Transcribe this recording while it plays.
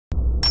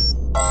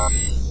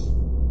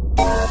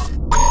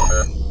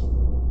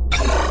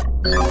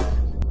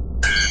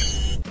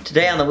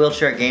Today on the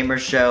Wheelchair Gamer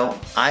Show,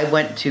 I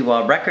went to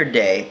Record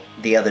Day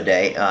the other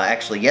day,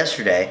 actually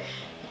yesterday,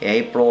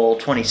 April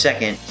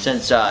 22nd,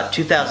 since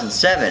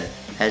 2007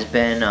 has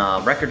been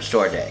Record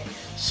Store Day.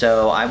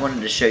 So I wanted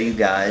to show you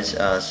guys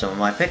some of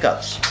my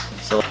pickups.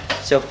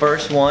 So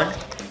first one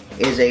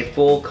is a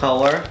full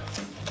color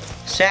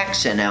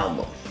Saxon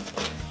album.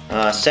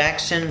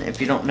 Saxon,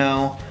 if you don't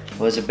know,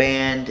 was a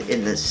band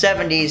in the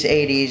 70s,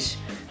 80s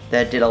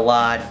that did a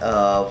lot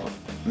of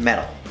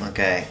metal.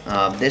 Okay,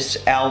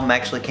 this album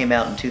actually came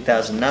out in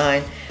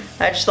 2009.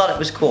 I just thought it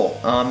was cool.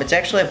 It's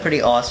actually a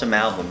pretty awesome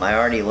album. I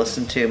already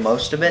listened to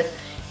most of it,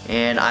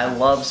 and I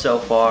love so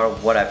far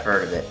what I've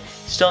heard of it.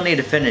 Still need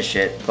to finish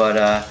it,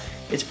 but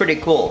it's pretty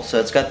cool. So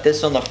it's got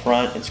this on the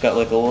front. It's got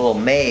like a little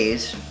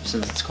maze,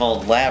 since it's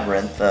called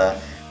Labyrinth.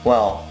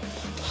 Well,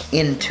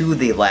 into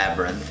the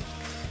labyrinth.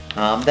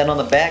 Then on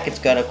the back, it's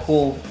got a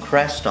cool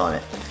crest on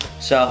it.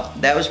 So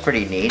that was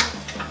pretty neat.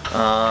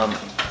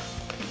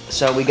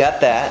 So we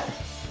got that.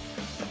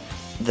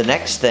 The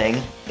next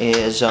thing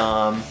is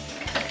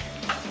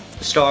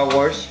Star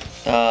Wars.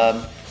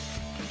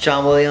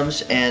 John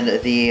Williams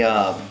and the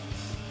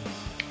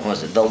what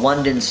was it? The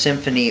London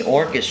Symphony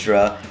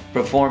Orchestra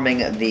performing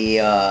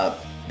the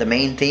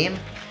main theme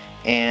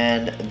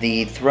and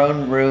the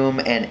Throne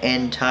Room and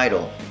End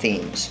title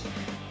themes.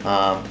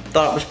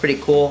 Thought it was pretty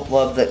cool.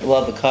 Love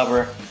the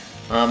cover.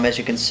 As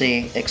you can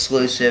see,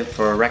 exclusive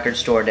for Record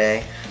Store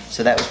Day.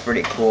 So that was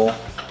pretty cool.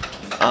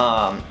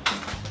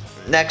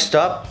 Next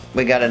up,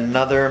 we got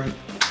another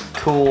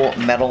cool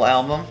metal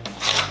album.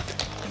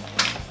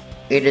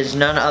 It is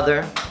none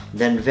other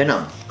than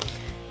Venom.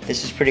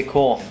 This is pretty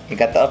cool. You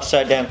got the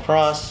upside down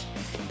cross,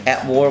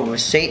 at war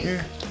with Satan,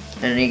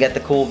 and then you got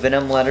the cool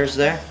Venom letters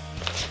there.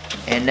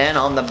 And then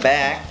on the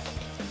back,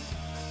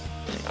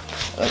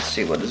 let's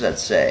see, what does that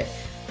say?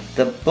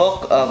 The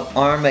Book of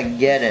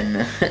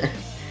Armageddon.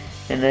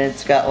 And then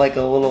it's got like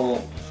a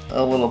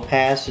little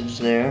passage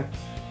there.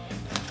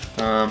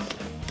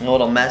 A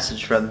little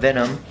message from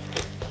Venom,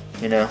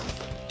 you know.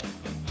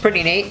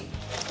 Pretty neat,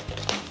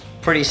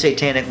 pretty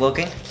satanic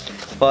looking,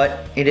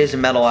 but it is a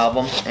metal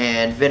album.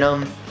 And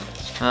Venom,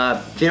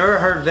 if you've never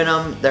heard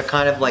Venom, they're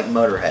kind of like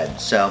Motorhead,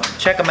 so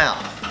check them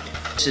out.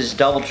 This is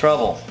Double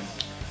Trouble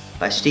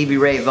by Stevie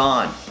Ray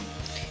Vaughan.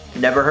 If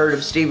you've never heard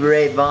of Stevie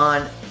Ray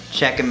Vaughan,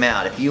 check him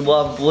out. If you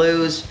love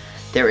blues,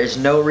 there is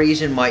no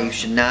reason why you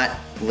should not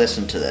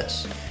listen to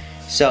this.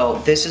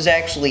 So this is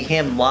actually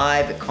him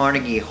live at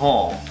Carnegie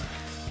Hall,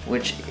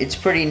 which it's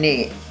pretty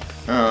neat.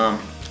 I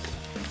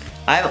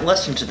haven't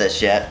listened to this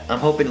yet. I'm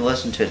hoping to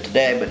listen to it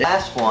today, but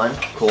last one,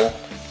 cool,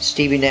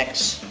 Stevie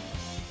Nicks.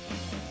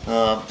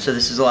 So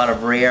this is a lot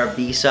of rare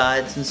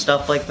B-sides and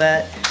stuff like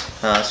that.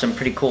 Some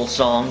pretty cool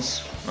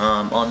songs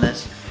on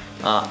this.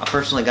 I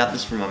personally got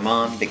this from my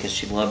mom because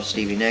she loves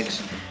Stevie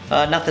Nicks.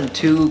 Nothing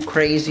too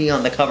crazy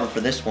on the cover for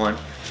this one,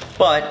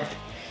 but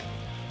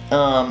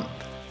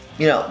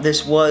you know,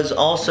 this was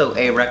also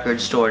a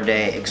Record Store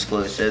Day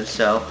exclusive,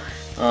 so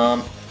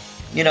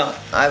you know,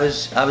 I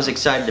was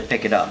excited to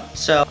pick it up.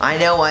 So I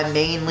know I'm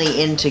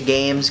mainly into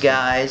games,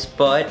 guys,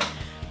 but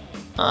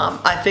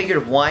I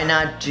figured why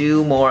not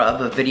do more of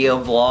a video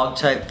vlog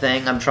type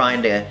thing. I'm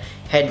trying to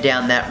head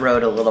down that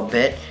road a little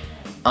bit.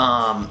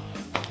 I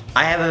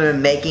haven't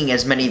been making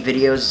as many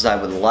videos as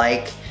I would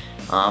like.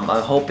 I'm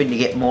hoping to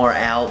get more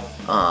out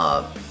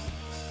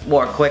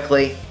more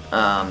quickly.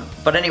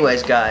 But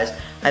anyways, guys,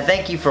 I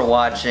thank you for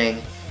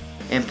watching,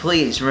 and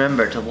please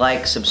remember to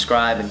like,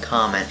 subscribe, and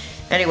comment.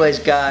 Anyways,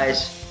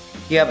 guys,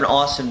 you have an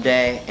awesome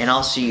day, and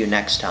I'll see you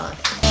next time.